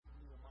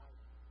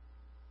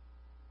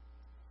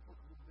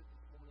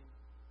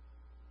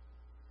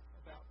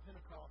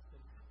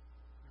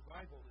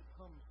revival that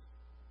comes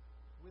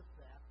with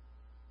that.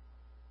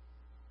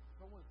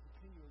 So I want to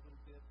continue a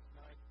little bit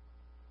tonight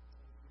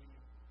as we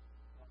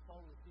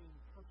follow the theme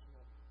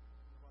personal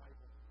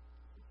revival.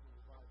 Personal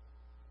revival.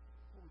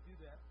 Before we do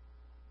that,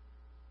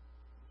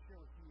 I'll share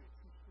with you a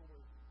true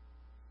story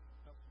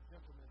about some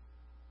gentlemen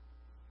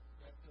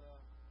that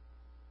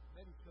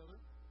met each other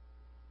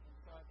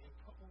inside a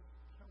couples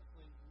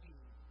counseling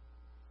meeting.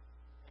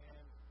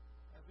 And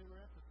as they were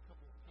at this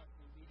couples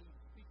counseling meeting,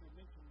 the speaker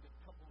mentioned that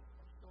couples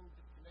are so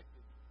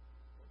disconnected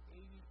that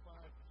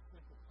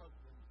 85% of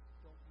husbands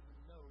don't even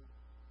know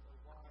their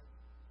wives'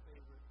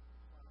 favorite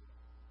flower.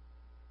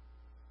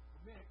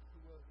 Mick, who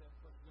was that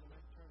first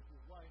gentleman, turned to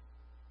his wife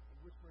and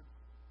whispered,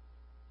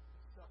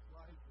 "It's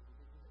self-rising,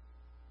 isn't it?"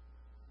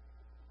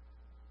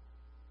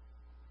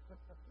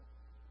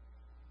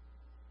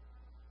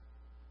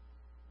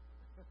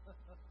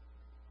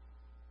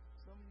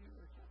 Some of you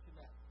are catching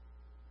that.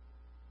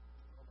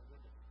 Oh my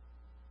goodness.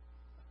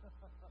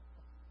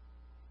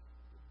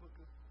 The book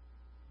of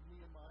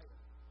Nehemiah.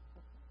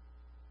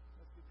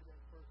 Let's get to that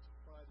first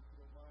slide if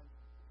you don't mind.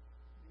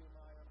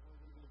 Nehemiah, we're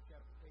going to be in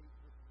chapter 8,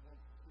 verses 1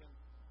 to 10.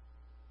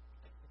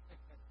 If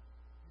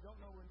you don't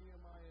know where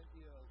Nehemiah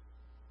is,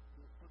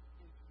 you'll put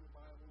into your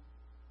Bible,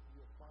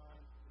 you'll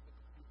find the book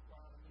of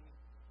Deuteronomy.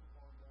 Keep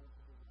on going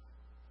to the right.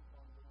 Keep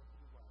on going to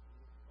the right.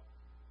 You'll find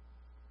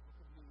the book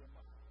of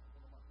Nehemiah,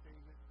 one of my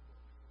favorite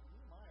books.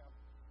 Nehemiah,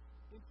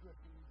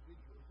 interesting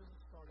individual. He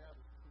doesn't start out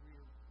his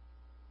career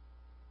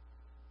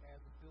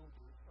as a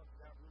builder. He starts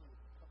out really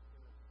as a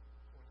cupbearer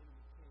for an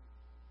enemy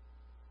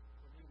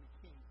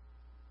king.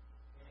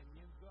 And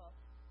he ends up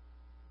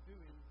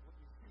doing what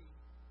you see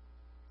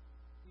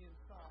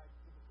inside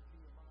the book of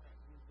Nehemiah.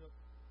 He ends up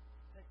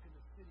protecting the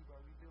city by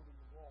rebuilding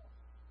the walls.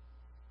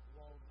 The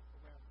walls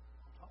around it.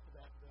 On top of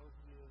that, though,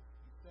 he is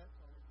beset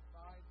on every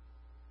side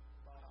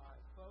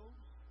by foes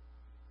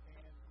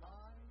and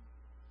lies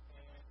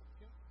and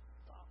attempt to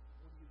stop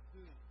what he is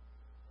doing.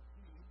 And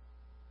he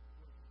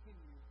will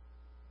continue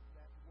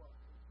that work.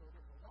 And so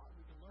there's a lot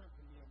we can learn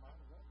from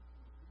Nehemiah. One,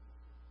 from his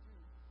leadership. Two,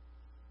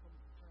 from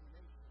his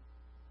determination.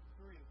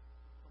 Three,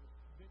 from his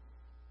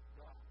commitment to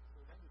God. So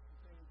that is the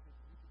things that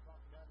we can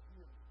talk about. If you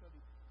haven't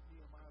studied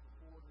Nehemiah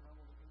before, then I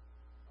want to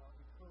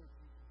encourage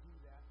you to do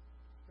that.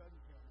 Study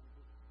him. And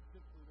just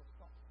specifically, let's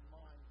talk in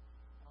mind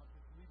on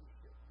his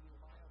leadership.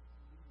 Nehemiah's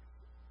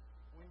leadership.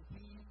 When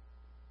he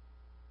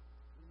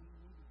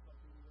needed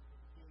something, he went to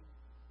the king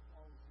with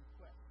all his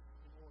requests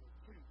in order.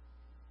 Two,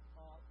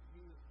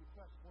 his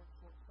requests weren't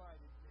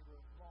short-sighted, they were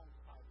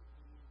long-sighted.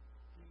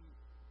 He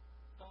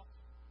thought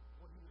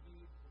what he would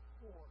need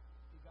before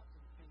he got to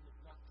the king was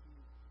not to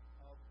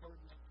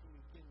burden that king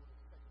again with a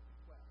second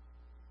request.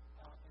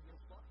 And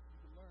there's lots you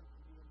can learn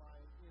from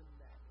Nehemiah in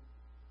that. And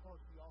of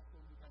course, he also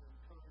knew how to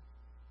encourage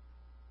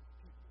his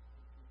people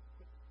and to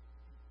equip his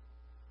people.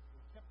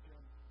 He kept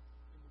them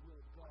in the will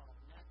of God.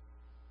 And that's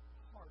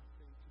a hard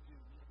thing to do.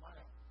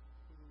 Nehemiah,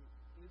 who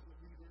is a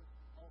leader,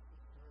 also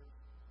serves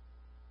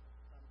as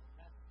kind of a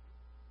master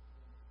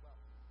as well.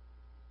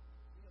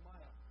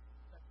 Nehemiah,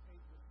 chapter 8,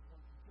 verses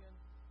 1 to 10.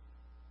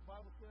 The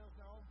Bible says,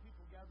 "Now all the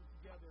people gathered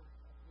together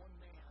as one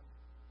man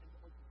in the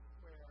open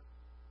square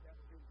that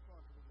was in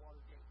front of the water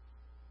gate.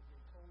 And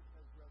they told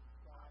Ezra the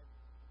scribe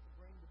to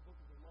bring the book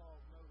of the law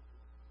of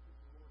Moses, which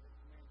the Lord had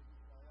commanded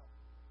Israel.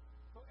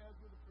 So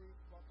Ezra the priest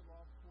brought the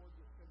law before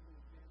the assembly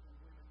of men and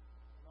women,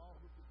 and all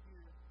who could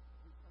hear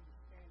with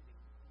understanding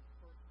on the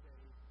first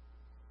day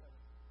of the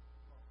 7th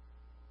month.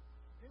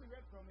 Then he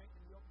read from it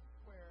in the open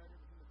square that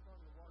was in the front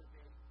of the water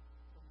gate,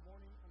 from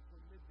morning until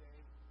midday,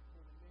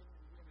 for the men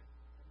and women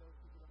and those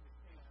who could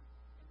understand,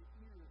 and the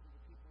ears of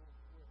the people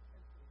were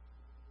attentive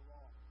to the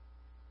law.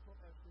 So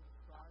Ezra the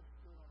scribe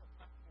stood on a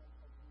platform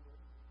of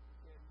wood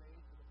which they had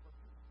made for the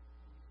purpose,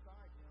 and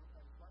beside him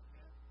at his right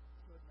hand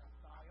stood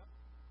Matthiah,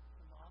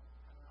 Shema,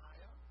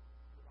 Hananiah,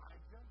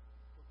 Elijah,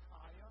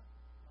 Hilkiah,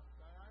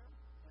 Messiah,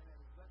 and at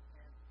his left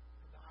hand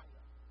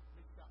Pedaiah,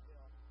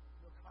 Mishael,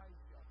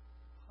 Micaiah,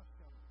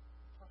 Husham,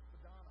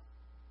 Hashbadana,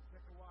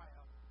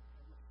 Zechariah,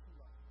 and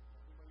Meshullah."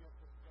 Anybody else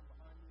wants to come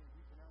behind me and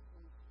repronounce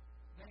those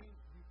names?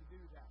 You can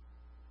do that.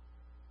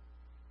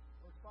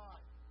 Verse 5.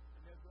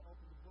 "And Ezra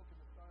opened the book in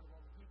the sight of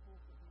all the people,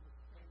 for he was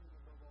standing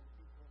above all the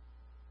people.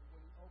 And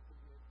when he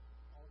opened it,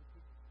 all the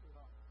people stood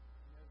up.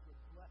 And Ezra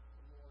blessed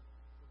the Lord,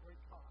 the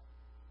great God.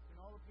 And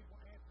all the people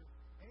answered,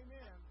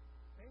 Amen,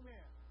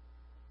 Amen.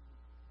 And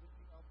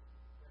lifting up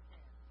their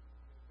hands,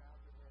 they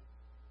bowed their heads,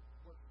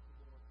 worshiped the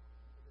Lord,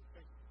 with their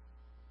faces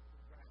to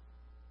the ground.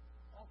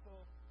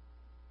 Also,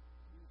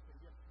 you say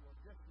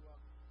Yeshua,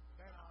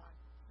 Benai,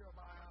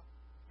 Sherebiah,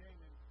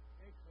 Jamin,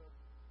 Asaph,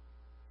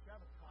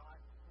 Shabbatai,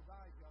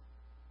 Hodiah,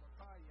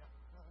 Micaiah,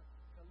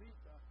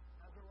 Talitha,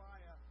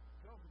 Azariah,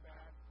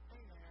 Jozabad,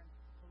 Hanan,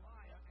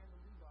 Peliah, and the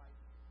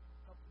Levites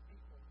helped the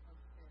people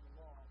understand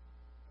the law,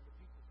 and the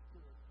people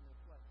stood in their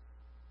place.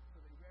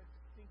 So they read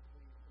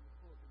distinctly from the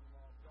book in the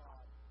law of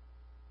God,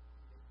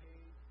 and they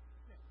gave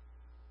sense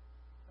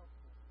to help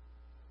them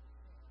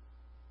understand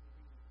the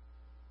reading.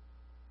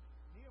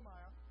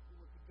 Nehemiah, who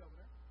was the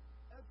governor,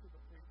 Ezra the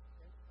priest,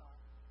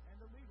 and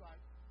the Levites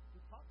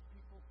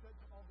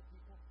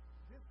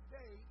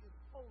day is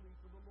holy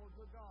to the Lord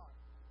your God.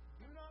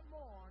 Do not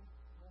mourn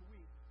nor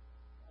weep.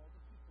 All the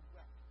people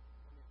wept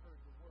when they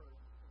heard the words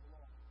of the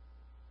Lord.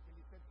 Then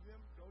he said to them,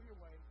 go your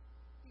way,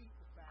 eat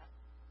the fat,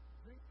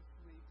 drink the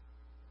sweet,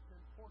 and send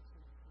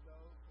portions to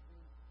those for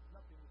whom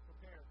nothing is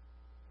prepared,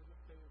 for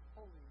this day is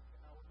holy to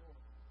our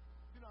Lord.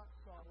 Do not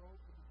sorrow,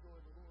 for the joy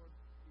of the Lord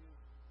is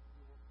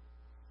your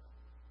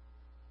strength.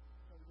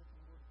 So we listen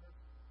to the Lord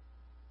first.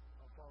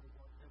 Our Father,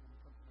 God in heaven,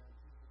 we come to now in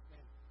Jesus'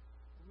 name.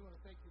 And we want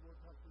to thank you, Lord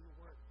God, for your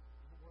word.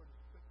 Your word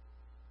is quick,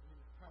 and it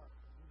is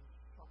powerful, and it is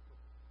sharper,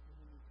 and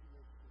it is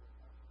two-edged sword.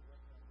 God, for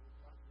right now, Lord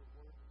God, your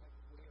word is like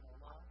a way in our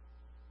lives,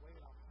 way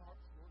in our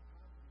hearts, Lord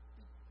God, and you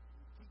speak, and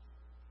you teach us.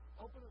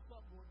 Open us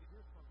up, Lord, to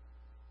hear from you.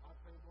 I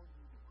pray, Lord,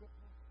 you equip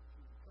us,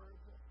 you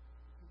encourage us,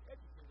 you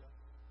educate us,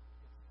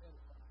 and you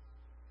edify us.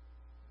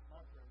 It's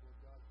my prayer, Lord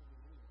God, for the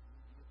real. You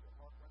need to get your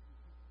heart right with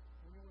you.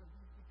 When you want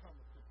to become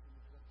a Christian,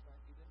 it's just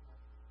like you didn't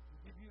have. We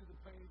give you the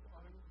praise,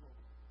 honor, and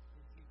glory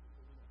in Jesus'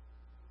 name.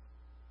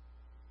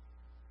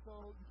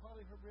 So you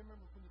probably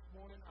remember from this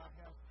morning, I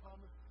have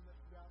promised to let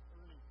you out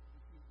early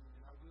this evening,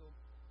 and I will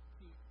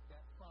keep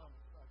that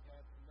promise. I've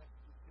had some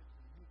messages hit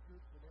from the youth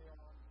group, so they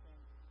are on the same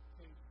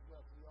page as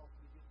well. So we all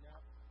be getting out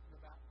in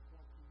about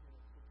 20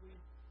 minutes. So please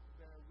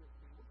bear with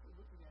me. What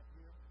we're looking at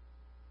here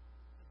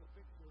is a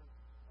picture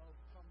of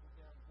tumble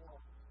down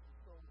walls. And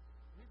so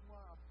the reason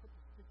why I put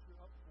this picture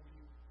up for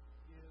you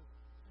is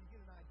so you get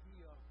an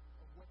idea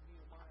of what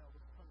Nehemiah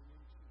was coming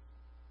into.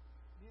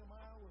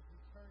 Nehemiah was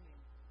returning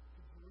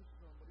to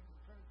Jerusalem, but he was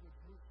returning to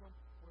Jerusalem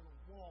where the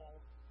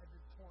wall had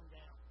been torn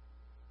down.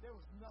 There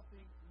was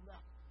nothing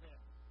left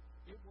there.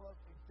 It was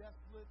a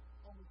desolate,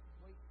 almost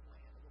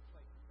wasteland of a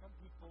place. Some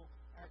people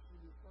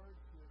actually referred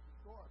to it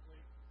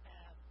historically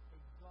as a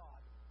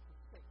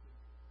God-forsaken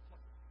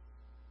place.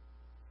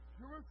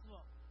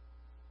 Jerusalem,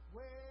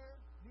 where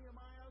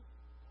Nehemiah's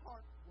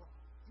heart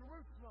was.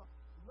 Jerusalem,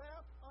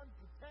 left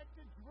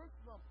unprotected.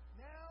 Jerusalem,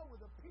 now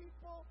with a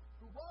people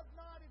who was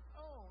not its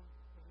own,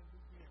 but it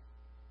began.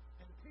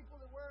 And the people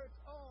that were its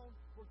own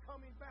were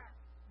coming back.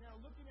 Now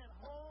looking at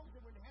homes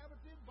that were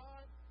inhabited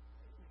by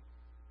aliens.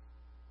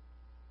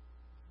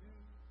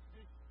 New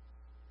traditions,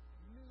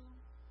 new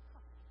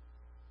customs,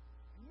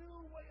 new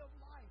way of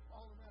life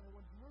all around. And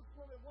when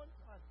Jerusalem at one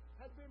time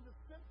had been the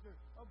center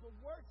of the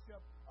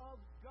worship of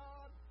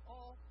God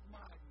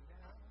Almighty,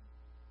 now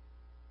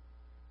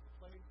the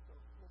place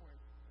of foreign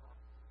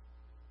gods.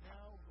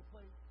 Now the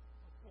place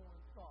of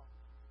foreign thought.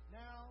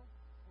 Now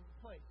was the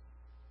place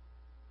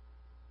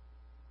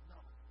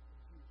not of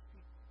Jewish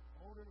people.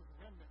 Oh, there was a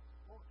remnant, of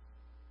course.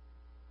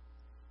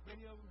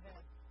 Many of them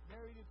had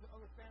married into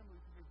other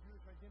families, and their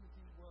Jewish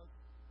identity was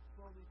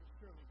slowly but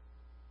surely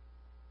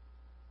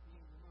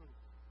being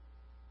removed.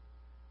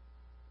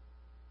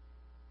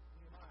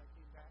 Nehemiah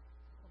came back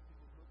to something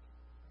that looked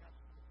perhaps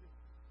like this.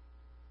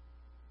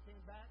 He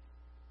came back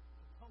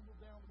to tumble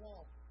down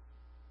walls,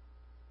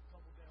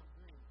 tumble down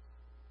dreams,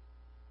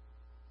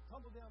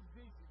 tumble down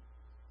visions,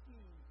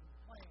 schemes, and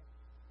plans.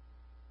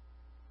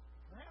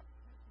 Perhaps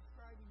that's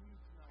describing you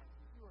tonight.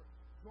 If you are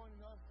joining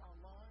us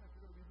online, if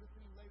you're going to be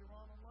listening later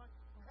on online,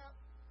 perhaps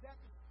that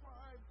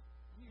describes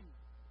you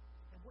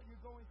and what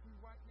you're going through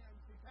right now. You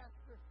say,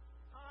 Pastor,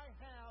 I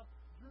have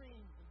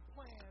dreams and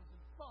plans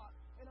and thoughts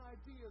and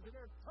ideas, and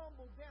they're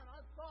tumbled down. I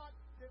thought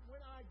that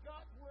when I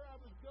got where I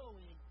was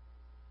going,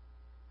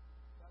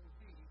 that would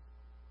be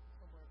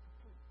somewhere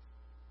complete.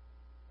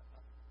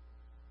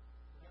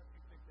 Perhaps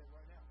you think that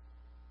right now.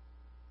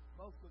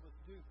 Most of us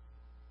do.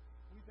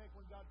 We think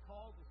when God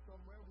calls us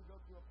somewhere, we go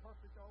to a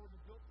perfect, already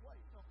built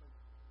place, don't we?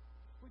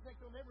 We think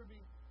there'll never be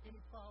any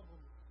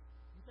problems.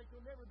 We think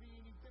there'll never be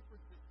any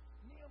differences.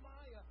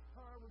 Nehemiah,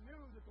 however,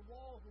 knew that the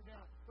walls were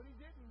down, but he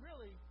didn't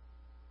really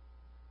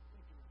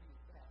think it would be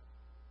as bad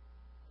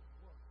as it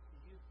was.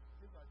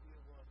 His idea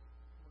was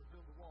to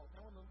build the walls.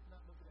 Now, I'm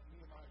not looking at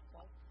Nehemiah's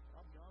fault.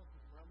 I'll be honest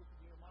with you. When I look at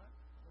Nehemiah,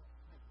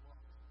 his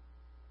walls.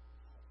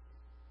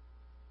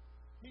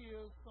 He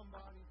is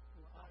somebody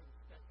who I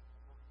respect.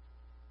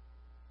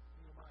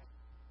 Nehemiah.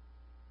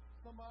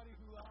 Somebody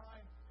who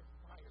I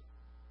admire.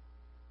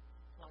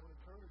 So I would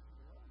encourage you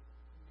to learn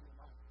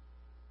Nehemiah.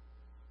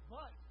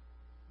 But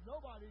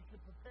nobody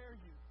can prepare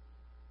you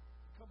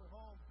coming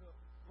home to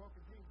broken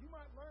dreams. You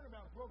might learn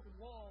about broken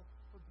walls,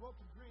 but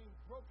broken dreams,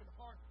 broken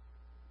hearts,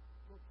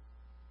 broken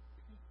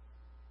people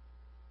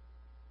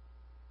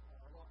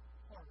are a lot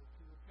harder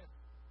to repent.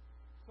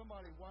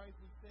 Somebody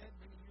wisely said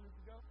many years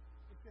ago,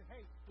 they said,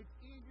 hey, it's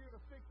easier to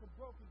fix a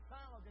broken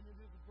child than it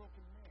is a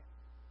broken man.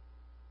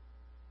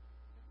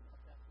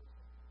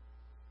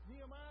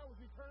 Nehemiah was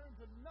returned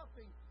to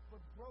nothing but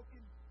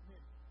broken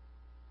men.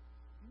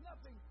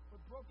 Nothing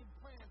but broken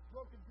plans,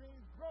 broken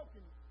dreams,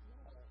 broken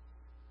walls.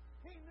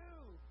 He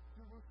knew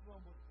Jerusalem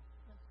was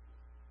expensive.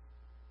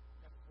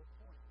 That's the whole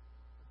point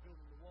of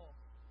building the wall,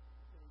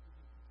 so it could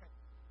be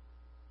protected.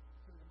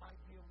 So that it might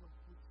be able to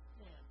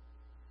withstand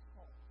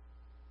assault,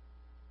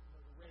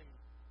 another raid,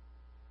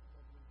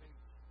 another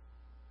invasion.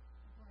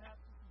 And perhaps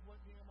this is what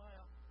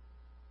Nehemiah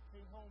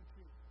came home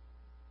to.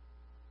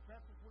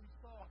 Perhaps that's what he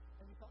saw,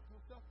 and he thought to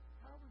himself,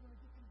 how are we going to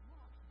get these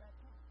rocks back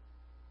home?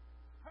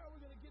 are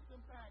we going to get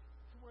them back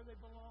to where they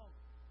belong?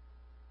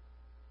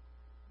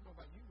 I don't know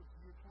about you, but it's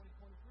the year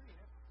 2023,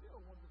 and that's still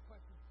one of the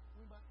questions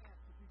we might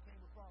ask if you came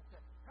across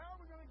that. How are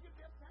we going to get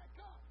them back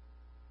up?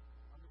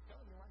 I'm just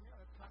telling you right now,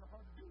 that's kind of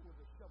hard to do with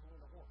a shovel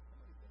and a horse.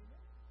 Somebody say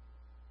that.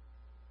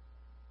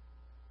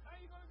 How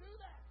are you going to do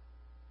that?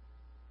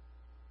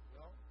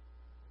 Well,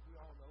 as we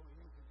all know,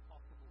 anything's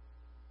possible.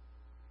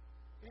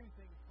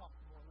 Anything is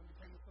possible. And let me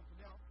tell you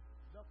something else.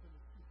 Nothing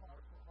is too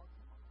hard for a heart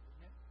to mind,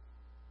 isn't it?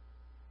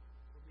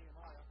 So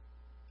Nehemiah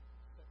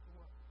set to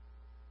work.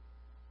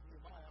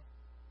 Nehemiah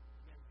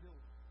began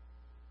building.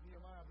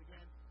 Nehemiah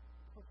began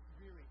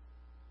persevering.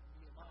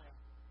 Nehemiah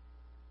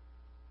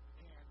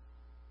began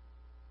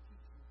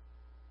teaching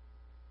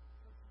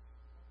churches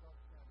across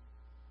county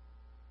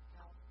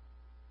how to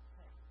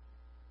pray.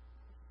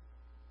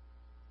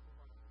 Let's take a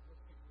look at this.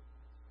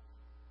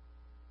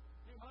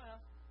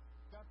 Nehemiah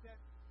got that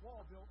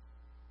wall built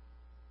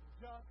in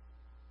just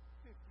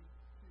 52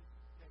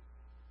 days.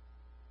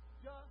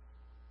 Just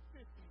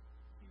 52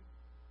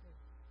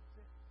 days. That's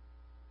it.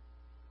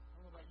 I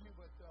don't know about you,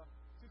 but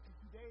 52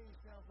 days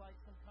sounds like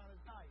some kind of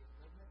diet,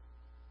 doesn't it?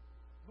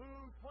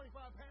 Lose 25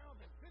 pounds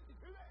in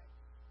 52 days.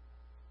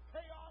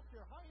 Pay off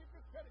your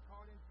high-interest credit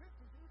card in 52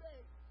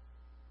 days.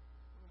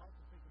 We might have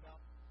to think about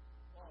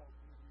walls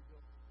being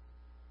rebuilt.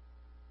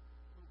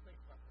 What do you think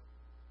about that?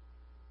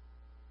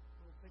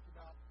 What do you think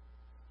about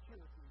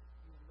security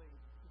being laid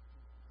in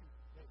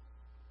 52 days?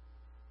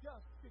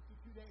 Just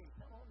 52 days.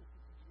 How long is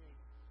 52 days?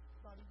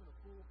 It's not even a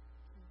full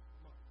 2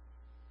 months.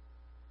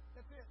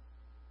 That's it.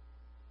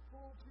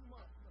 Full 2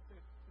 months.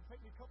 It'll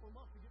take me a couple of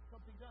months to get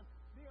something done.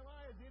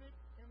 Nehemiah did it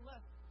in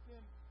less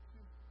than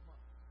 2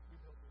 months. He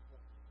built this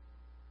wall.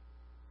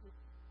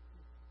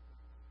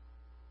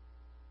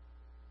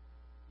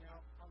 Now,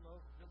 I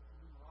love biblical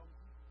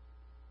numerology.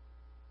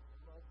 I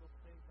love those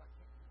things I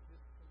can't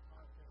resist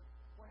sometimes.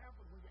 What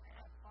happens when you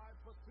add 5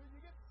 plus 2? You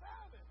get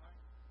 7,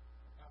 right?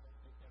 I don't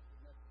think that's the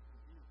message for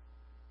you.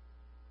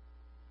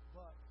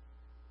 But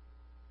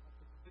I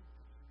think the big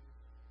picture is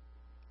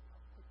how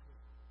quickly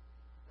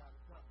you got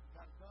it done. You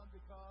got it done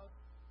because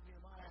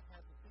Nehemiah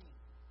has a theme.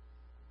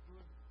 The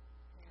good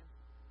hand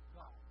of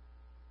God.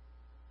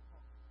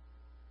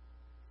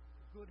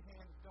 The good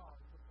hand of God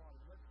is the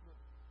Father. Let's look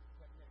at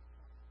that next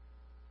time.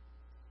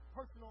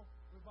 Personal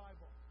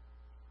revival.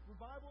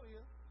 Revival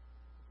is,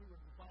 if we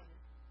were to define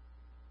it,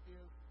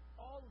 is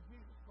all of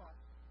Jesus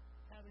Christ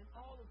having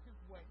all of his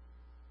way,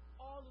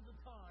 all of the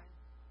time,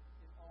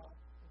 in all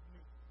of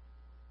me.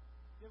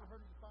 You ever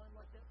heard it defined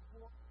like that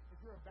before? If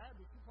you're a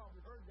Baptist, you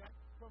probably heard that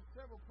from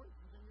several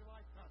preachers in your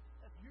lifetime.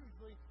 That's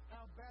usually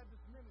how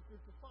Baptist ministers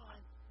define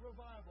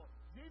revival.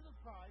 Jesus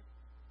Christ,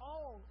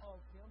 all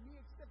of him, me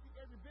accepting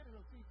every bit of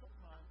him. See,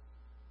 sometimes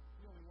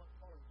we only want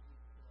part of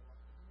Jesus in our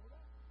life. You know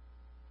that?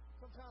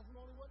 Sometimes we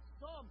only want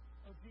some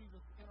of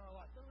Jesus in our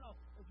life. No.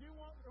 If you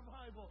want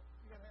revival,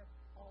 you got to have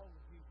all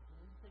of Jesus. And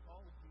when you take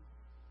all of Jesus,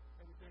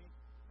 everything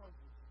comes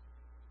with Jesus.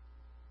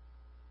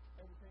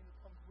 Everything that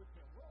comes with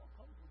him. We're all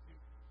comes with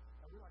Jesus.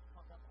 Now, we like to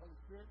talk about the Holy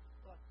Spirit.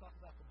 We like to talk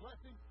about the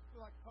blessing. We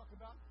like to talk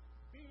about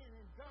being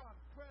in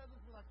God's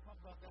presence. We like to talk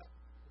about that.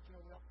 But you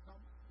know what else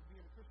comes with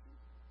being a Christian?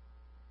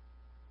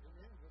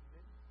 Amen.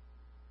 Good.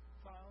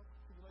 Trials,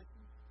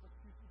 tribulations,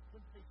 persecution,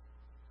 temptation.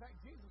 In fact,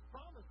 Jesus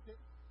promised it.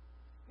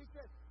 He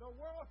said, the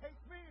world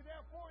hates me,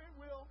 therefore it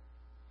will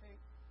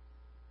hate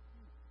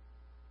you.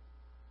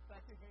 In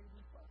fact, it hated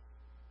me first.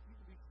 You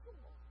can be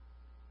sure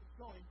it's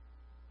going to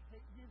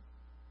hate you.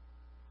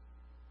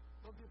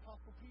 Look at the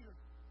Apostle Peter.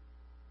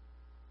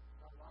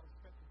 Got a lot of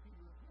respect for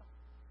Peter as well.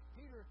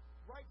 Peter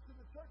writes to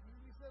the church and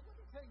he says, let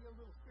me tell you a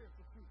little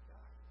spiritual truth,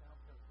 guys. Now,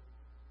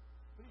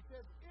 but he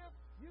says, if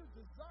you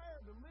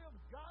desire to live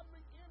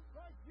godly in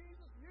Christ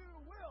Jesus, you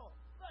will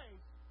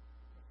face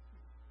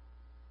persecution.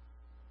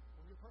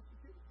 When you're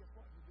persecuted, guess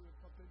what? You're doing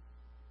something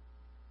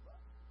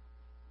right.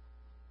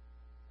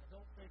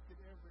 Now, don't think that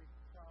every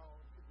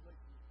trial and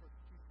tribulation is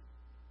persecution.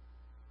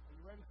 Are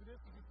you ready for this?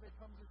 You say,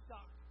 come to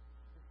stop.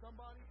 If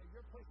somebody at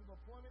your place of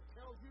employment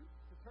tells you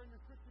to turn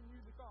your Christian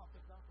music off,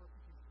 that's not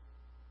persecution.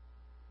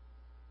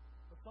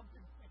 But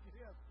something like it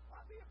is.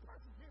 I'm being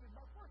persecuted.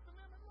 My First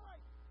Amendment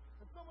right.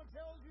 If someone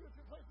tells you at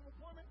your place of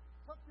employment,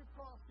 tuck your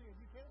cross in.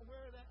 You can't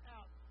wear that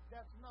out.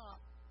 That's not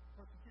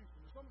persecution.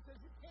 If someone says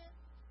you can't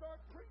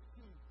start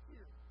preaching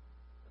here,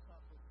 that's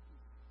not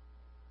persecution.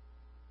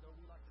 Though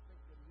we like to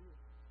think that it is.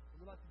 And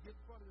we like to get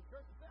in front of the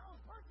church and say, I was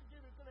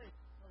persecuted today.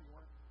 No, you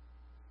weren't.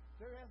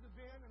 There hasn't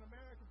been an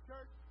American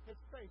church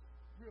that's faced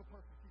real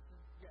persecution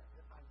yet.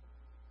 I know.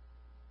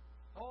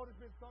 Oh, there's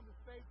been some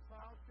that's faced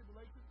trials,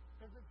 tribulations.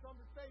 There's been some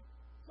that's faced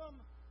some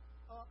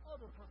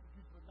other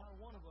persecution, but not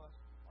one of us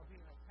are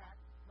being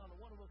attacked. Not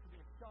one of us are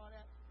being shot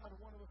at. Not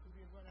one of us are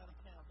being run out of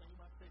town. Now you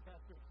might say,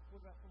 Pastor,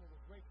 what about some of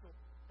those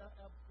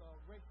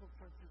racial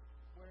churches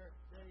where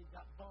they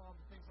got bombed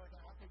and things like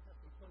that? I think that's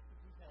the closest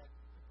we've had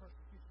to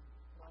persecution.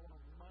 But I want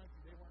to remind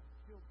you, they weren't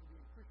killed for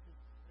being Christians.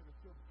 They were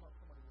killed because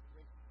somebody was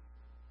racist.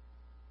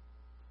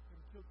 They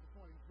were killed for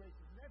somebody was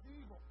racist. And that's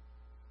evil.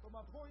 But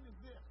my point is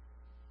this.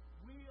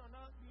 We are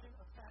not being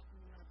attacked in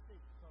the United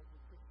States because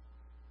we're Christians.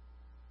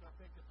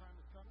 think the time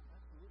is coming?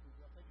 Absolutely.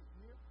 Do I think it's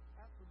near?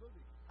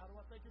 Absolutely. How do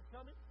I think it's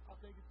coming? I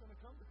think it's going to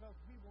come because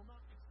we will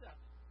not accept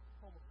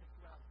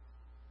homosexuality.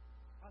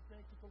 I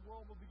think that the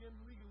world will begin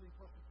legally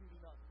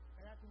persecuting us.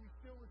 And after we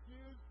still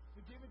refuse to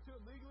give into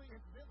it legally,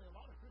 incidentally, a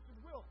lot of Christians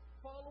will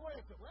fall away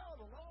and say, well,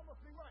 the law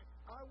must be right.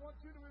 I want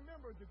you to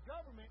remember the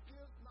government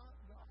is not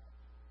God.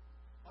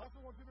 I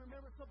also want you to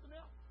remember something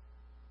else.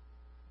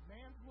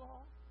 Man's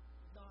law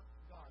is not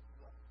God's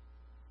law.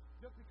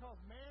 Just because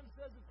man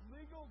says it's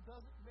legal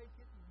doesn't make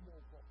it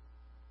moral.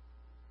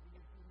 We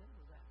need to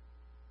remember that.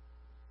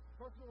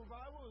 Personal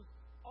revival is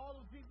all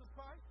of Jesus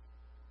Christ,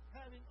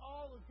 having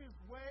all of His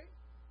way,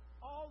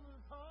 all of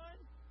the time,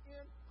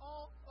 in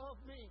all of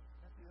me.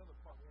 That's the other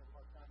part we have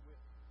a hard time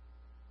with.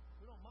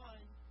 We don't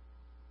mind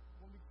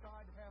when we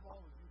try to have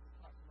all of Jesus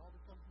Christ and all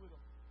that comes with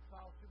them.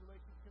 Trials,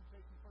 tribulations,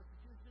 temptation,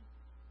 persecution,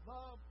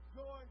 love,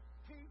 joy,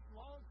 peace,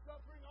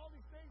 long-suffering, all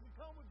these things that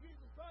come with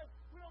Jesus Christ.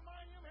 We don't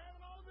mind Him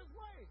having all of His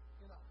way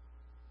in us.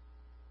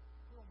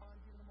 We don't mind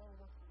giving Him all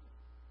of us.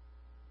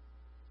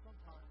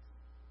 Sometimes,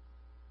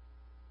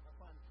 I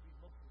find it to be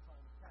most of the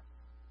time,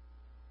 practice.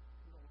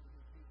 We don't want to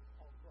give Jesus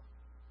all of us.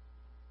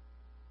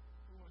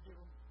 We want to give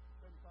Him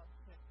 75%,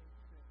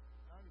 80%,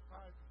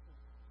 95%,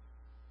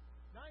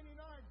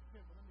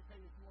 99%. But let me tell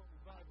you, if you want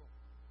revival,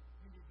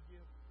 you need to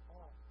give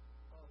all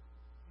of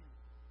you.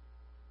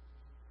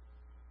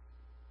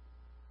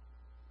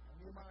 And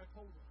Nehemiah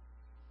told us,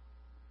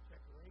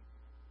 chapter 8,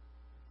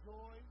 the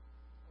joy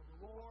of the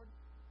Lord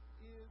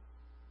is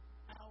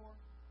our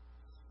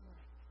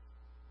strength.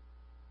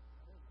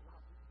 Now, there's a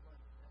lot we can learn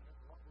from that.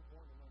 There's a lot we're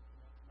going to learn from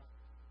that tonight.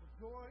 The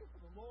joy of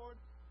the Lord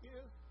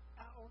is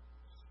our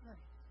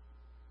strength.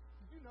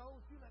 Did you know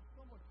if you let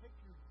someone take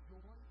your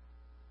joy,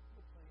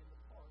 you're playing the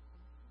part of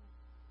the fool.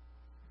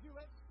 If you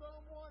let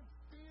someone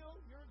steal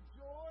your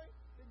joy,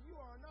 then you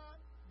are not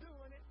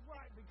doing it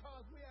right,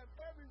 because we have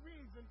every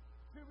reason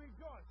to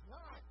rejoice.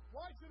 Why?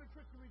 Why should a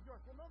Christian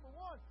rejoice? Well, number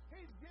one,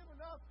 He's given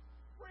us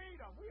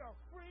freedom. We are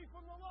free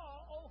from the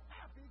law. Oh,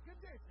 happy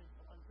condition.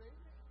 Come on, say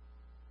amen.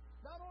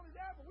 Not only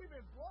that, but we've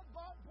been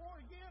blood-bought,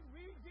 born again,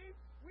 redeemed.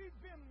 We've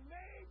been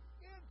made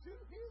into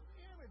His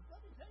image.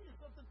 Let me tell you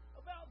something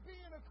about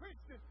being a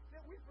Christian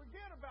that we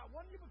forget about.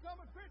 When you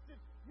become a Christian,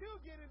 you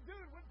get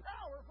endued with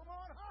power from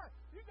on high.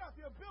 You got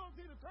the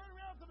ability to turn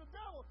around to the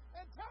devil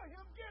and tell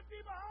him, "Get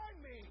thee behind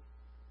me."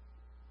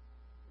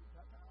 We've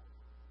got power.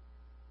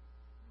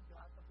 We've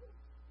got the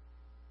peace.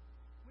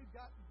 We've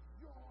got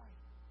joy.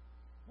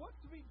 What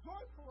to be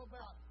joyful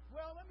about?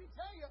 Well, let me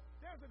tell you,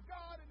 there's a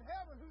God in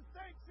heaven who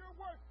thanks your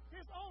work,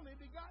 His only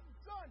begotten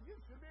Son. You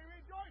should be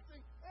rejoicing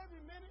every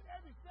minute,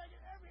 every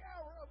second, every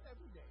hour of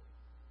every day.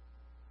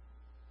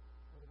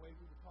 Well, the way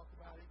we would talk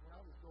about it when I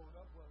was growing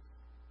up was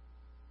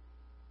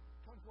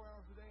 24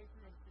 hours a day,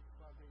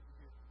 365 days a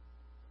year.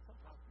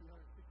 Sometimes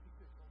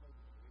 366 on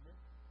Labor Day. Amen?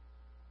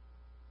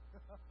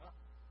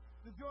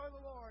 The joy of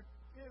the Lord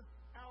is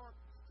our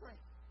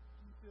strength.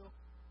 You feel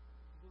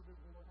a little bit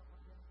worn out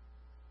right now?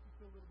 You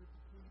feel a little bit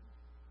depleted?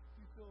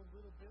 You feel a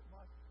little bit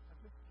like, I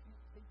just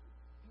can't take it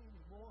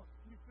anymore.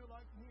 You feel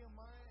like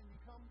Nehemiah and you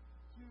come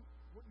to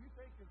what you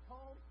think is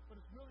home, but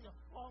it's really a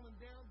fallen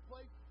down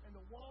place, and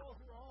the walls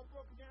are all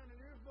broken down, and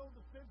there's no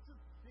defenses.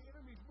 The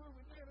enemy's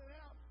moving in and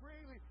out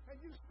freely, and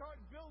you start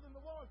building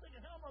the wall and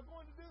thinking, how am I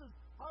going to do this?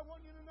 I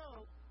want you to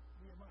know,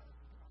 Nehemiah,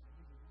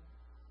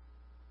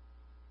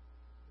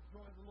 the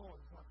joy of the Lord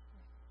is our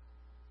strength.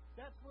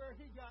 That's where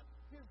he got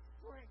his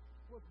strength,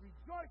 was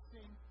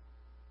rejoicing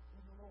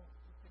in the Lord.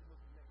 Let's take a look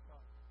at the next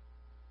slide.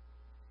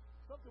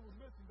 Something was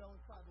missing, though,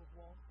 inside those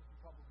walls, as you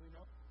probably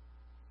know.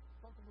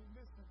 Something was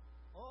missing.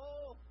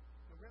 Oh,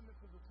 the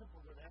remnants of the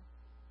temple were there.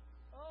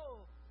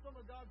 Oh, some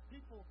of God's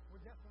people were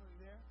definitely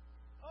there.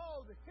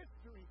 Oh, the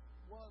history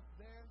was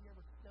there. You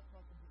ever stepped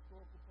on some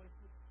historical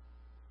places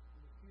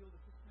in the field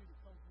of history that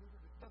comes with it?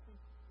 There's nothing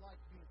like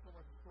being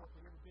somewhere historical.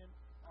 You ever been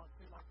on,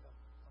 say, like a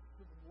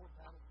Civil War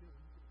battlefield?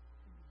 You can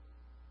see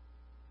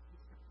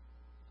history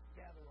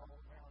gather all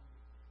around you.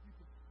 You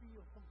can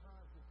feel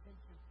sometimes the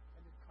tension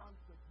and the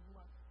conflict. You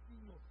might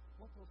feel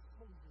what those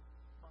soldiers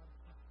might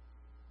have.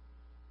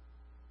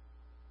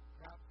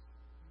 Perhaps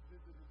you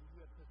visited the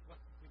USS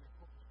Lexington in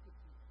Corpus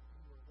Christi, and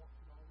you were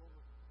walking all over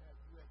that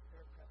U.S.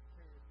 aircraft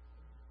carrier,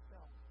 and you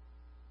felt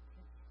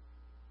tension.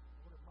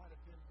 What it might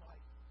have been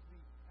like to be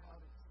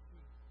out at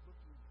sea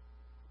looking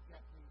at the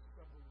Japanese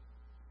submarines.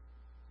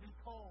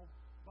 Recalled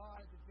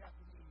by the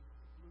Japanese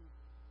Blue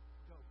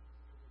Ghost,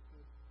 so they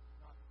could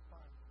not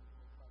find you when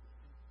they tried to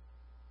see you.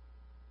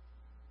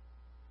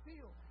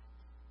 Feel that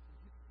in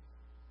history.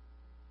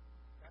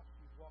 Perhaps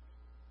you walked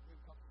in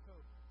Costco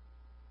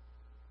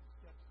and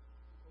stepped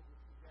over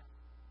to that.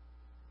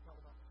 Talk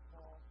about the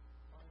small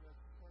minor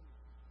furnace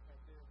that you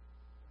had there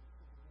in the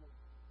Civil War.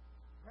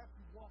 Perhaps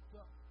you walked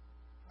up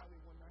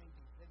Highway 190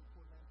 heading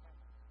toward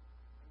Manhattan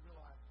and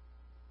realized,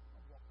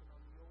 I'm walking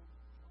on the old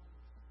John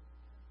Civil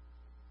War.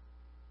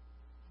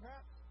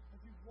 Perhaps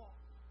as you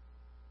walked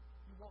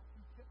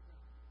through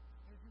Kitner.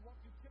 And as you walked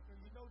through Kitner,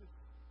 you noticed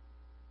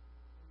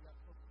when you got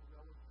close to the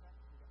railroad tracks,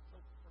 you got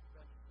close to First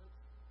Baptist Church,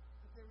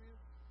 that there is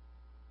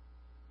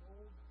an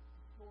old,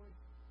 destroyed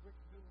brick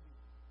building.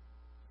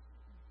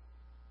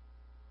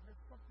 And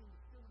there's something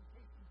that's still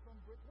encased in some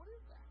brick. What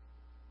is that?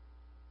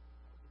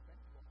 That was a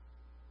bank vault.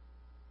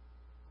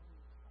 Only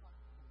it's hot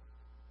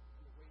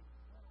and the waves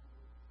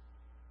downward.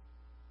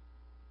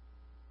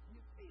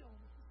 You feel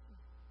that this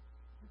is,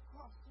 you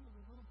cross some of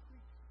the little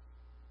creeks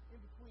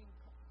in between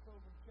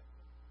Cove and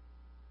Kitman.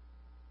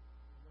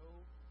 You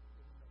know,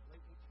 in the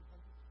late 1800s,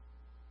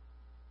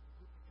 a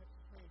group of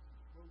Texas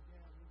Rangers rode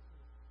down into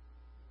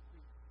the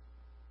creek,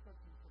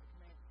 searching for the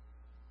Comanches.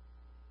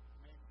 The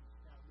Comanches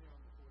found them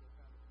before they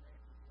found the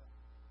Comanches left.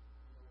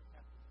 You know what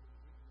happened to the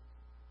Indians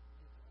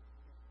into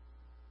Africa.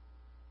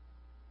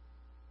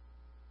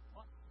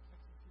 Lots of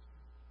Texas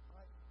history,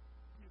 right?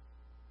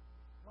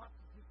 Lots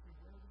of history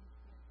where we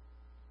stand.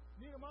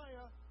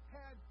 Nehemiah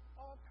had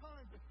all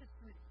kinds of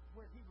history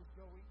where he was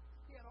going.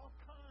 He had all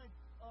kinds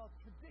of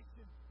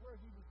traditions where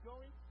he was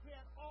going. He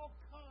had all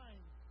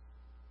kinds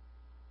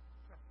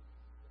of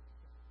precedents.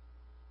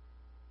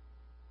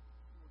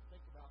 You would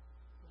think about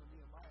some of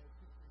Nehemiah's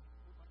history.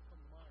 What might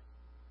come to mind?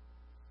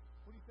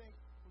 What do you think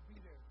would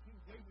be there? King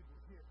David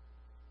was here.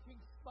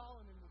 King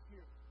Solomon was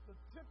here. The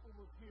temple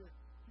was here.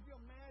 Could you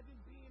imagine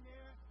being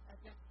there at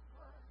that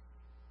first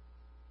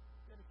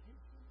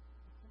dedication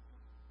of the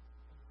temple?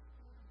 And the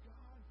Spirit of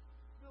God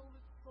filled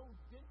it so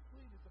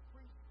densely that the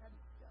priest had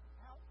to step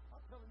out.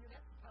 I'm telling you,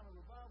 that's the kind of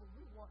revival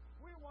we want.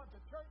 We want the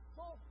church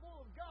so full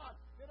of God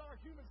that our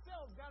human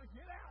selves got to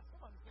get out.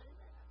 Somebody say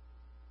amen.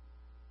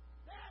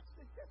 That's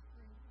the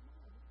history of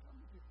Nehemiah.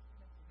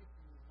 That's the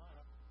history of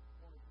Nehemiah.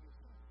 One of his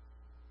sons.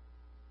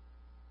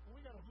 Well,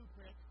 we got a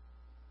blueprint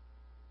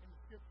in the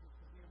scriptures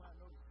because Nehemiah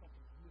noticed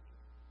something was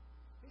missing.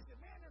 He said,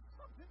 man, there's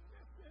something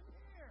missing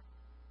here.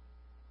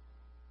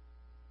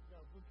 We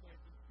got a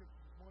blueprint in the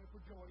scriptures this morning for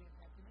joy and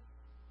happiness.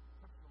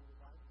 Personal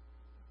revival.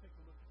 Let's take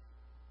a look at it.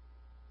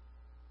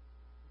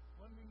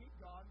 When we meet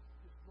God,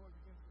 this joy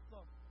begins to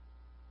flow.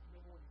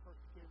 Remember when you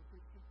first became a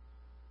Christian?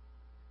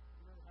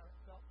 You remember how it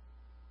felt?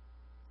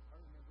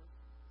 I remember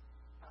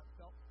how it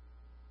felt.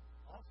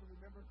 I also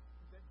remember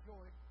that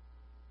joy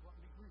brought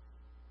me grief.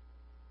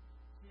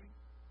 See,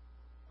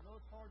 I know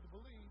it's hard to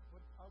believe, but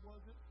I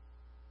wasn't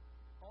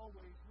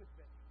always with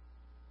Betsy.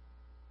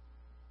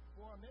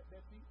 Before I met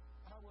Betsy,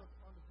 I was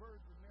on the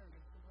verge of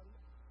marrying somebody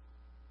else.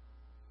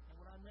 And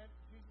when I met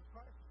Jesus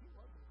Christ, he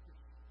wasn't a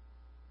Christian.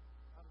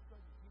 All of a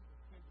sudden, Jesus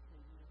came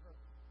between me and her.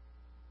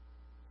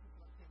 She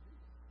said, I can't do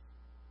this.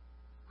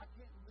 I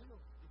can't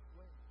live this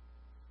way.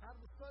 All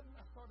of a sudden,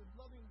 I started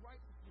loving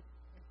righteousness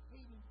and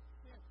hating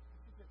sin. And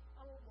she said,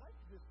 I don't like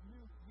this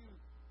new you.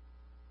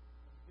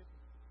 And the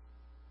difference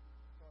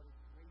started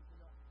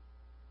raising up.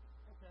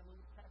 My family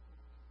was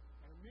Catholic.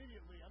 And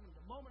immediately,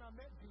 the moment I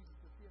met Jesus,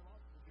 the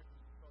theological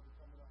differences started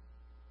coming up.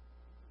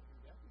 We can't do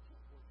that. We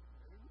can't worship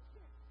Mary. We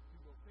can't. You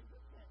go think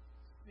we can't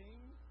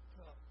sing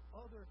to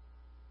other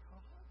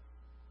gods.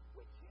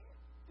 We can't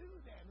do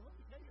that. And let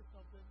me tell you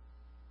something.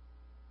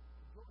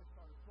 The joy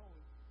started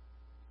flowing.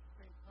 At the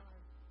same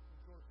time, the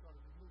joy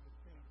started removing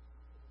things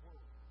in the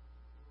world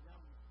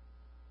around you.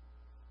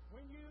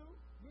 When you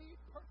need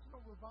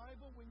personal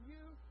revival, when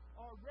you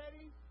are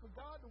ready for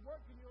God to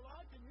work in your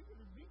life, and you're going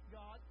to meet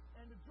God,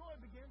 and the joy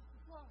begins to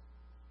flow.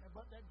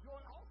 But that joy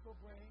also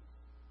brings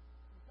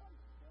some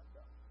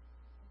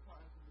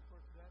sometimes we refer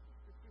to that in the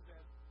scriptures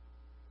as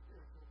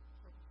spiritual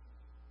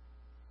circumstances.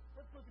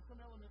 Let's look at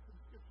some elements in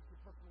the scriptures for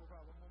personal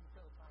revival. One more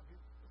at a time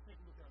here. Let's take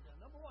a look at them.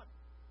 Number one,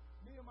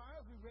 Nehemiah,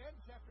 as we read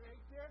in chapter 8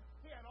 there,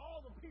 he had all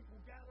the people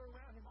gather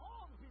around him.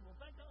 All the people. In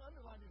fact, I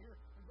underlined it here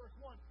in verse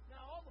 1.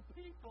 Now, all the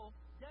people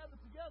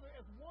gathered together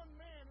as one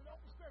man in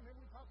open square.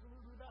 Maybe we talked a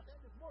little bit about that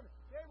this morning.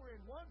 They were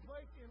in one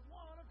place in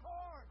one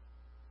accord.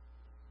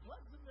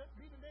 Blessed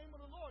be the name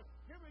of the Lord.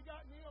 Here we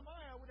got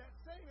Nehemiah with that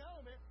same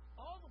element.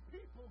 All the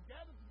people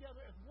gathered together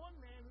as one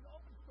man in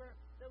open square.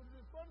 They were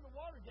in front of the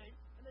water gate,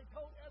 and they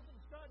told Ezra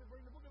the scribe to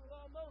bring the book of the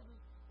law of Moses,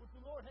 which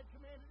the Lord had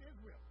commanded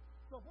Israel.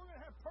 So if we're going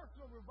to have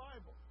personal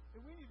revival,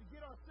 then we need to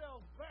get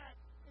ourselves back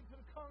into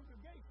the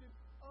congregation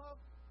of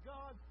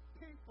God's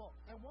people.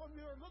 And when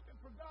we are looking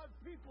for God's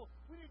people,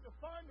 we need to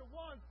find the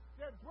ones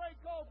that break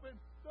open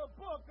the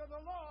book of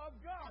the law of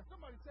God.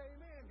 Somebody say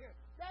amen here.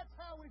 That's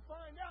how we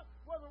find out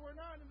whether we're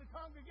not in the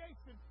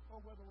congregation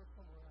or whether we're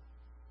somewhere else.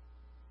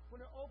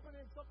 When they're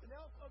opening something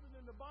else other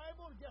than the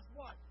Bible, guess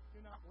what?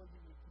 You're not where you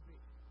need to be.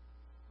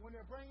 When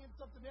they're bringing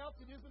something else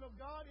that isn't of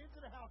God into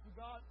the house of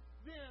God,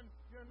 then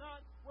you're not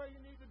where you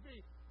need to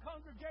be.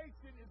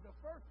 Congregation is the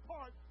first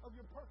part of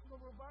your personal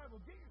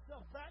revival. Get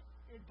yourself back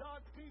in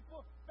God's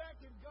people, back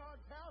in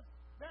God's house,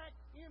 back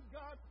in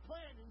God's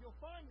plan, and you'll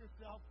find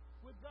yourself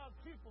with God's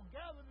people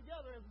gathered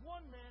together as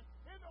one man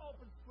in the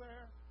open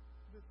square,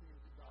 listening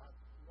to God's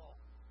law.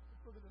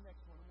 Let's look at the next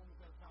one, and one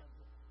more at a time.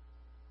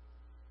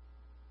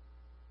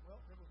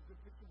 Well, there was a good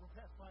picture. We'll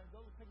pass by and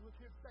go. Let's take a look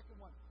here at the second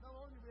one. Not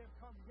only do we have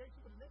congregation,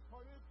 but the next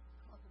part is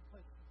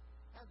contemplation.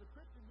 As a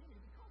Christian, you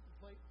need to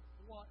contemplate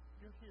what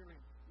you're hearing.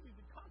 You need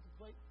to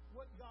contemplate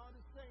what God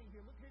is saying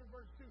here. Look here in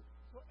verse 2.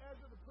 So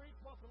Ezra the priest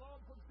brought the law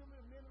and put assembly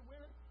of men and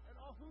women, and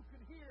all who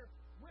could hear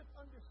with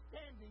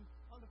understanding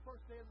on the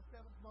first day of the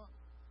seventh month.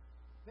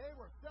 They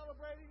were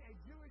celebrating a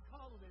Jewish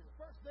holiday, the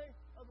first day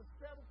of the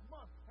seventh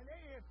month. And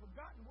they had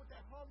forgotten what that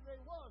holiday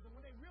was. And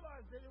when they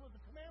realized that it was a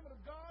commandment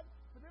of God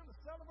for them to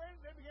celebrate it,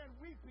 they began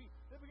weeping.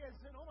 They began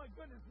saying, oh my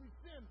goodness, we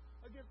sinned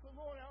against the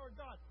Lord our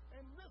God.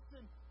 And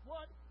listen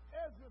what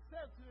Ezra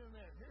says to them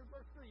there. Here's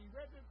verse 3. He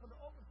read it from the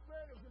open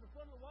square that was in the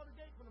front of the water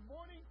gate from the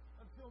morning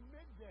until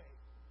midday.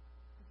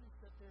 Could you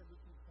sit there and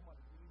listen to somebody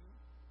reading?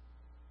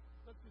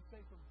 Let's just say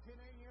from 10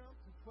 a.m.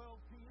 to 12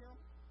 p.m.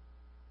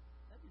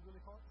 That'd be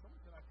really hard. Someone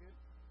said I could.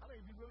 I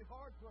think it'd be really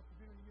hard for us to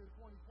do in the year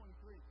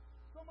 2023.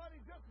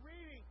 Somebody just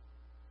reading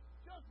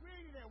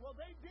there. Well,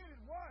 they did it.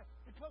 Why?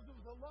 Because it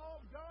was the law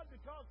of God,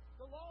 because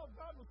the law of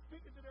God was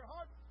speaking to their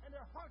hearts, and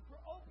their hearts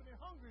were open and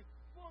hungry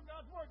for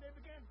God's word. They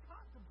began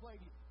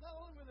contemplating. Not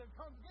only with their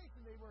congregation,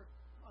 they were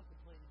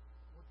contemplating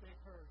what they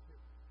heard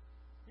here.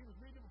 He was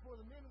reading before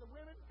the men and the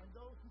women and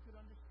those who could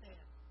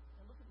understand.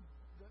 And look at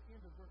the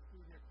end of verse 3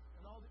 here.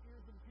 And all the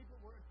ears of the people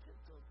were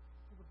attentive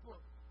to the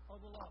book of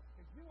the law.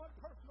 If you want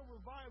personal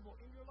revival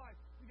in your life,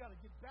 you got to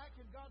get back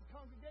in God's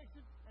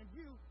congregation, and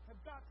you have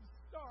got to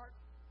start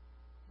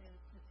paying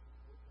attention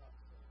to what God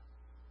says.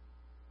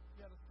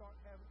 You got to start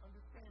having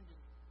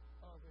understanding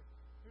of it.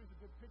 Here's a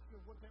good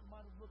picture of what that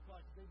might have looked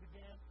like. They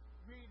began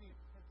reading,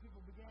 and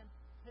people began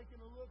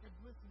taking a look and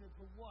listening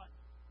to what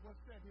was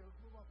said here. Let's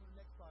move on to the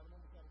next slide. I'm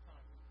almost out of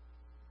time here.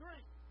 3.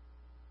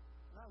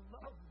 And I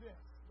love this.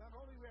 Not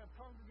only we have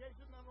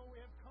congregation, not only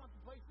we have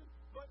contemplation,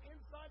 but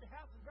inside the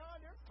house of God,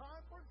 there's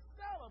time for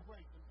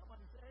celebration.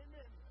 Somebody say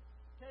amen.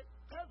 Okay,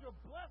 Ezra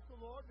blessed the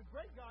Lord, the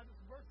great God. This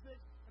is verse 6.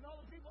 And all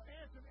the people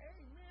answered,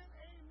 amen,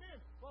 amen,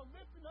 while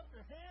lifting up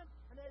their hands,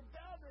 and they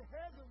bowed their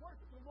heads and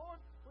worshiped the Lord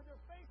with their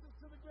faces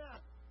to the ground.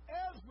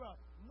 Ezra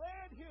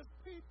led his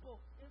people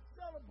in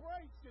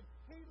celebration.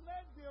 He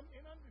led them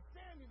in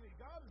understanding that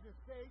God is their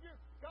Savior,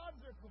 God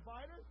is their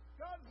provider,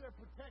 God is their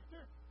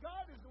protector,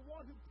 God is the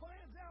one who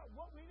plans out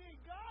what we need.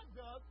 God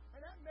does,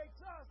 and that makes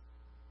us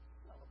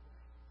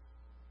celebrate.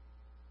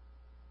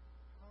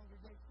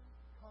 Congregation,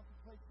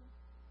 contemplation,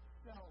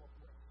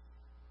 celebrate.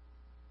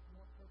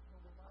 You want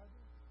personal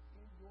revival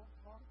in your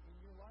heart, in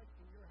your life,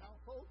 in your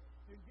household?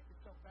 Then get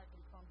yourself back in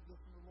the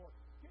congregation of the Lord.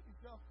 Get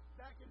yourself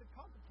back into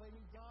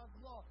contemplating God's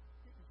law.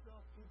 Get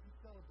yourself into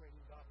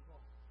celebrating God's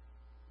law.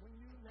 When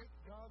you make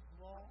God's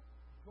law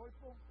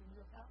joyful in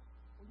your house,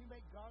 when you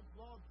make God's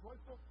law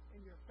joyful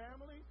in your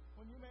family,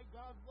 when you make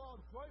God's law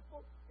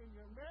joyful in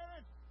your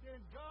marriage,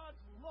 then God's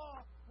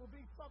law will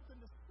be something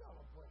to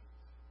celebrate,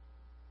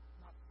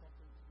 not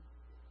something to be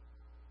scared.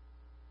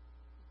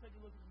 Let's take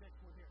a look at the next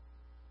one here.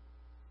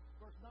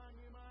 Verse 9,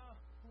 Nehemiah,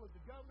 who was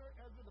the governor,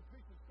 Ezra, the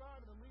priest and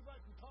scribe, and the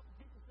Levites, who taught the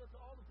people, said to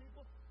all the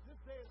people, this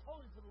day is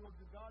holy to the Lord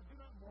your God. Do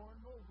not mourn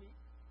nor weep.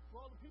 For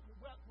all the people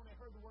wept when they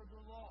heard the words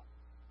of the law.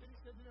 Then he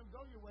said to them,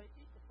 go your way,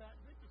 eat the fat,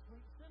 drink the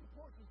sweet, send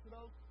portions to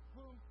those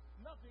whom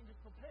nothing is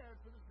prepared,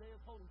 for this day is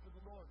holy to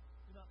the Lord.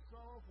 Do not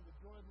sorrow, for the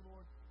joy of the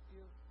Lord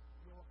is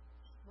your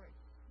strength.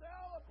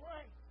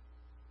 Celebrate!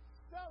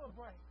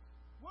 Celebrate!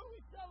 What are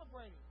we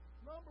celebrating?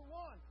 Number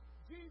 1,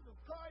 Jesus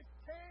Christ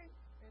came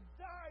and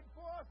died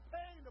for us,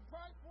 paying the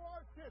price for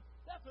our sins.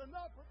 That's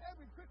enough for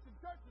every Christian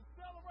church to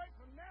celebrate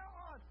from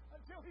now on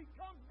until He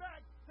comes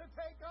back to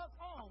take us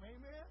home.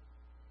 Amen?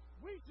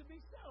 We should be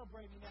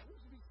celebrating that. We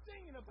should be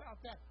singing about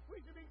that.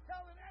 We should be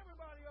telling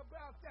everybody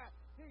about that.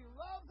 He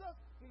loves us.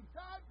 He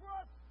died for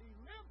us. He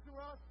lived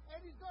for us. And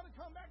He's going to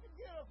come back and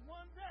get us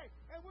one day.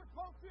 And we're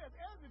supposed to, as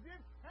Ezra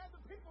did, have the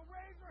people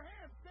raise their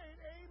hands saying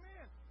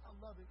amen. I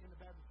love it in the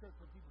Baptist church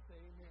when people say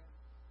amen.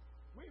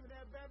 We even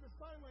have Baptist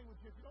sign language.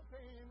 If you don't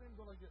say amen,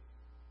 go like this.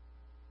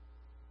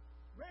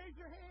 Raise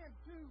your hand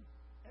too.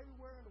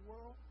 Everywhere in the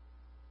world,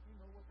 you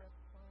know what that's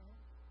a sign of?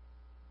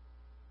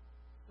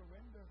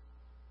 Surrender.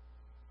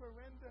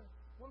 Surrender.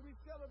 When we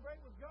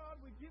celebrate with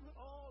God, we give it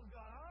all to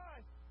God.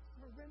 I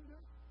surrender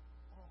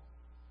all.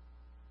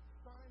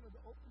 Sign of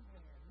the open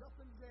hand.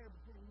 Nothing's there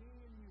between me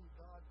and you,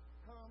 God.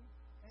 Come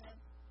and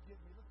get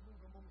me. Let's move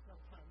on almost out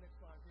of time. Next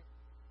slide here.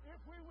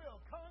 If we will,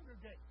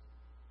 congregate.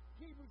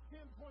 Hebrews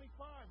 10:25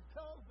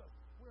 tells us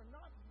we're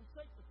not to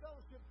forsake the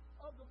fellowship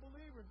of the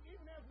believers,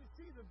 even as we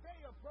see the day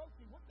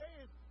approaching. What day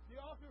is the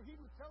author of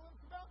Hebrews telling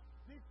us about?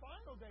 The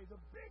final day,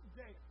 the big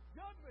day,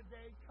 judgment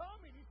day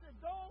coming. He said,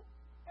 don't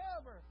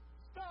ever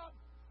stop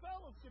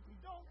fellowshipping.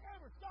 Don't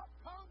ever stop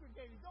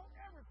congregating. Don't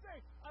ever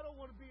say, I don't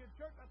want to be in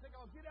church. I think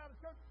I'll get out of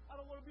church. I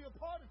don't want to be a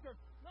part of church.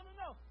 No, no,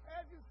 no.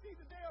 As you see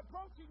the day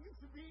approaching, you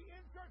should be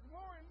in church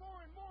more and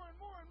more and more and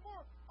more and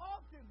more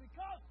often,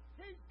 because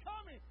He's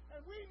coming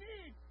and we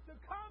need to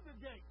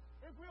congregate.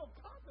 If we'll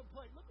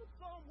contemplate, look at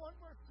Psalm 1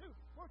 verse 2.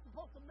 We're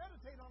supposed to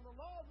meditate on the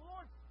law of the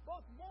Lord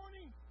both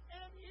morning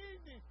and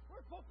evening.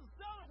 We're supposed to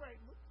celebrate.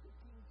 Luke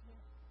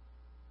 15:10.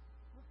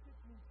 Luke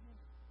 15:10.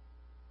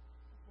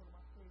 That's one of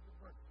my favorite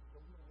verses. So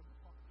we don't ever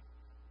talk about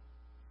it.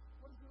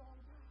 What is it all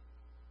about?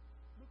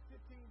 Luke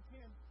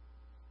 15:10.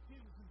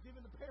 Jesus is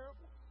giving the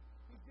parable.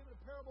 He's giving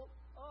a parable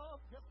of,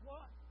 guess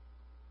what?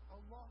 A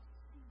lost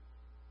sheep.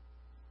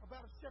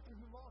 about a shepherd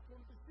who lost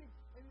one of his sheep,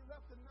 and he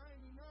left the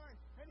 99,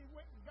 and he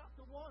went and got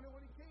the one, and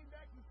when he came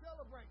back, he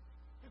celebrates.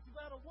 It's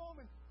about a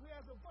woman who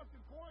has a bunch of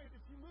coins,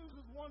 and she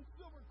loses one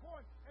silver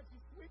coin, and she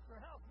sweeps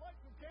her house,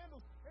 lights her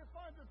candles, and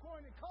finds her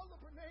coin, and calls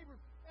up her neighbors,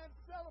 and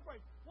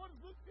celebrates. What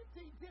does Luke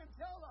 15:10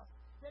 tell us?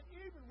 That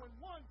even when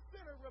one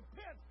sinner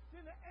repents,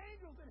 then the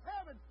angels in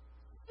heaven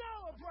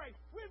celebrate.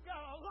 We've got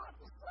a lot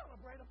to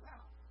celebrate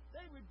about.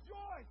 They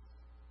rejoice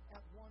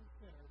at one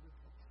sinner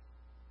repenting.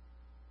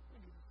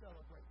 We need to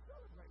celebrate.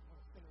 Celebrate when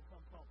a sinner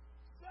comes home.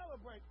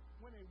 Celebrate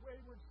when a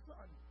wayward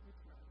son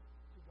returns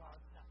to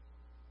God's house.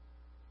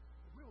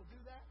 If we will do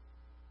that,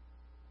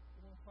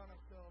 we're going to find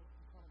ourselves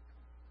becoming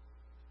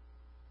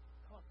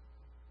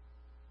consecrated.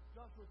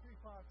 Joshua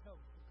 3:5 tells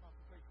us what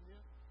consecration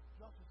is.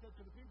 Joshua said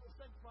to the people,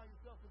 sanctify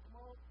yourselves, for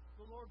tomorrow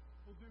the Lord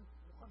will do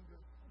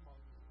wonders among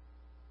you.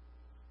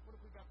 What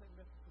if we got that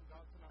message from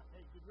God tonight?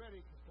 Hey, get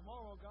ready, because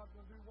tomorrow God's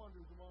going to do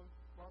wonders among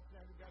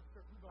Robertson and God's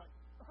church. We'd be like,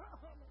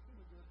 I'm not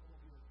feeling good. I'm going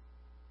to do it.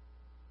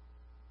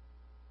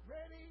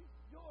 Ready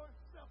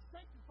yourself.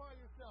 Sanctify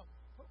yourself.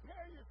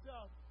 Prepare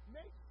yourself.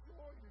 Make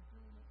sure you're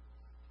doing it.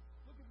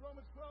 Look at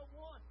Romans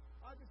 12:1.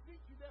 I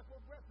beseech you,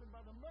 therefore, brethren,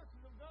 by the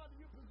mercies of God, that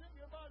you present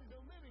your bodies a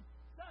living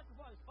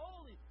sacrifice,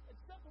 holy,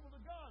 acceptable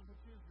to God,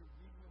 which is your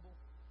reasonable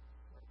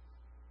service.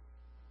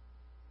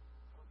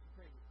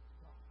 Consecrated to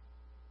God.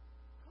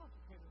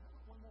 Consecrated. How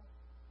about one more?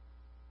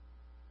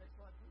 Next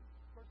slide, please.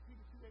 1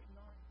 Peter 2:8-9.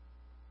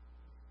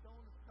 A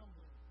stone of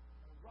stumbling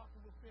and a rock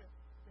of offense.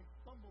 They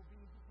stumble,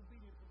 being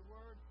disobedient to the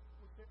word,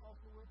 which they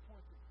also were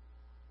appointed.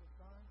 What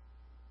sign?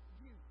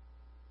 You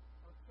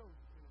are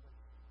chosen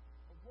generation,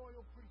 a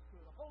royal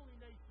priesthood, a holy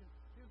nation,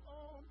 his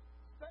own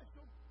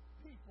special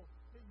people,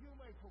 that you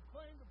may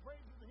proclaim the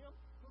praises of him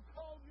who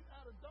called you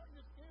out of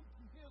darkness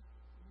into his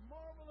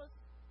marvelous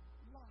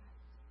light.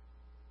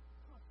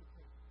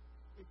 Consecrate.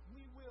 If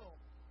we will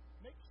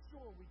make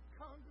sure we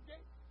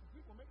congregate, if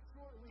we will make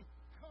sure we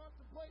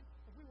contemplate,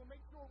 if we will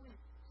make sure we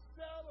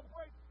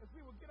celebrate, if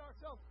we will get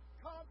ourselves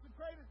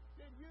consecrated,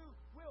 then you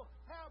will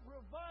have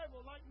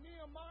revival like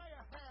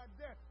Nehemiah had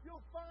there.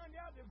 You'll find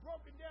out that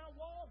broken down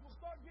walls will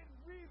start getting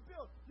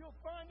rebuilt. You'll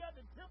find out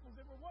that temples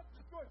that were once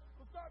destroyed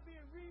will start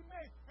being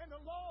remade, and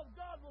the law of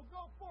God will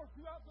go forth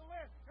throughout the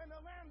land, and the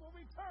land will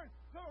return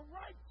to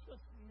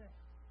righteousness.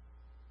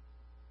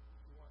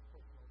 You want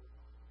personal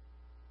revival?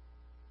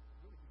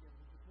 It really begins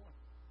with just one.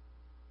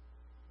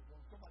 Because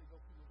when somebody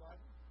goes through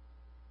revival,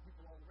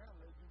 people all around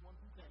they do one of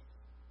two things.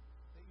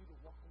 They either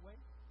walk away,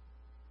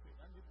 say,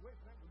 I can get away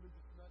from that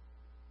religious nut,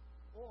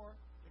 or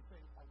they say,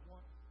 I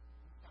want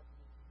these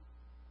sacraments to you.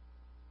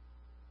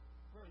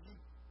 Where are you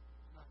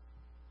tonight?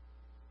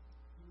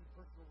 You need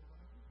personal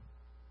revival?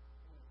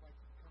 I want to invite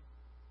you to come.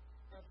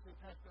 Perhaps you say,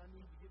 Pastor, I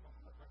need to get my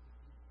heart right with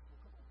Jesus. Well,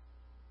 come on.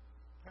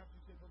 Perhaps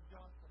you say, Brother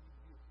John, I need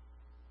to be a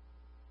Christian.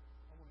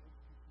 I want to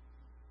introduce you to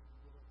Jesus.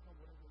 We'll come,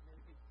 whatever it may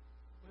be.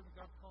 Whatever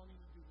God's calling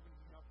you to do, we're going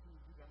to give you an opportunity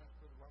to do that. Ask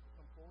Brother Robert to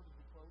come forward as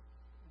we close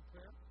in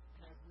prayer.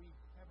 And as we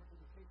have our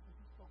invitation,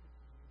 he's spoken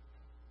to you.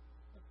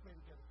 Let's pray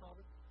together.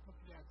 Father, come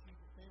to God in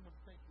Jesus' name. And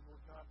thank you,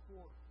 Lord God,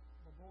 for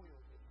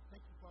Memorial Day.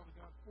 Thank you, Father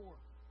God, for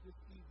this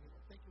evening.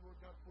 And thank you, Lord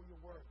God, for your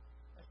word.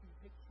 As you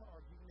take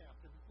charge even now,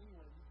 if there's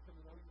anyone who needs to come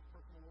to know you as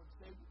personal Lord and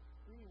Savior,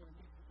 anyone who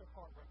needs to get their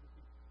heart right with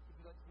you, would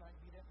you let tonight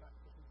be that night?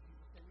 In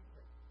Jesus' name we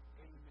pray.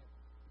 Amen.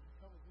 Would you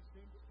come as we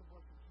sing just a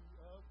worship to you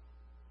of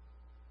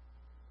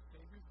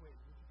Savior's way?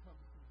 Would you come